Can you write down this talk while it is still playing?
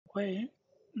ခွဲရင်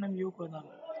2မျိုးခွဲသွားမ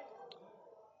ယ်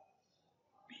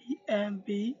PNP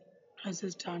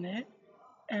transistor နဲ့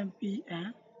NPN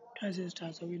transistor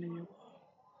ဆိုပြီး2မျိုးခွဲ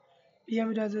PNP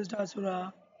transistor ဆိုတာ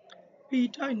P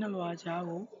type နှစ်လွှာကြား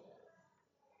ကို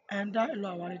N type အ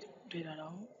လွှာဝါးလေးတစ်ခုထည့်ထားတာ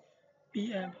ကို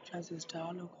PNP transistor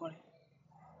လို့ခေါ်တယ်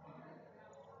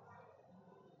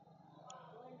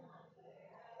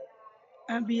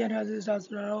NPN transistor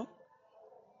ဆိုတာတော့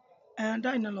N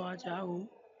type နှစ်လွှာကြားကို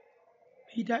P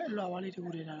type အလွှာဝါးလေးတစ်ခု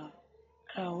ထည့်ထားတာအဲ့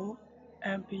ဒါကို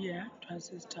NPN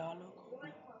transistor လို့ခေါ်တ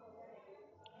ယ်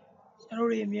ကျွန်တော်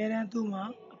တို့အများအားသူ့မှာ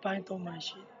အပိုင်း3ပိုင်း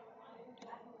ရှိတယ်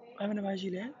အပိုင်းဘယ်နှပိုင်းရှိ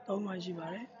လဲ3ပိုင်းရှိပါ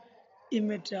တယ်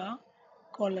emitter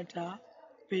collector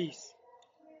base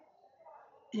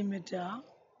emitter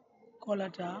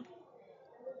collector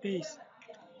base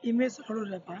emit ဆိုလို့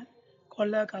တဲ့ပိုင်း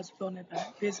collect ကစွတော်တဲ့ပိုင်း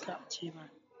base ကအခြေပို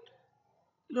င်း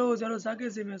တို့ကျွန်တော်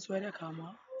circuit signal ဆွဲတဲ့အခါမှာ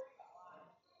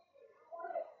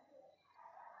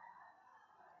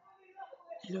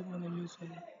ဒီလိုပုံစံမျိုးဆွဲ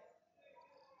တယ်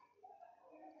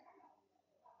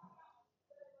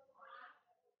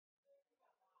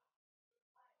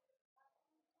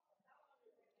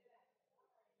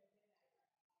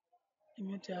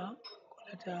emitter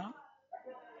collector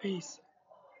base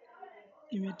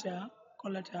emitter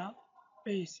collector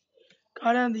base ကာ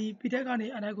ရန်ဒီ P တက်ကနေ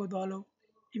N တက်ကိုသွားလို့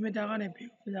emitter ကနေ P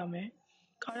ကိုပြရမယ်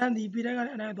ကာရန်ဒီ P တက်က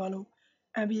နေ N တက်သွားလို့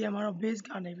NPN မှာတော့ base က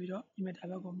နေပြီးတော့ emitter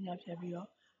ဘက်ကိုမြှပ်ဖြတ်ပြီးတော့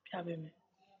ပြပေးမယ်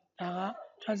ဒါက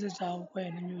transistor ကိုခွဲ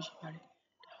2မျိုးရှိပါတယ်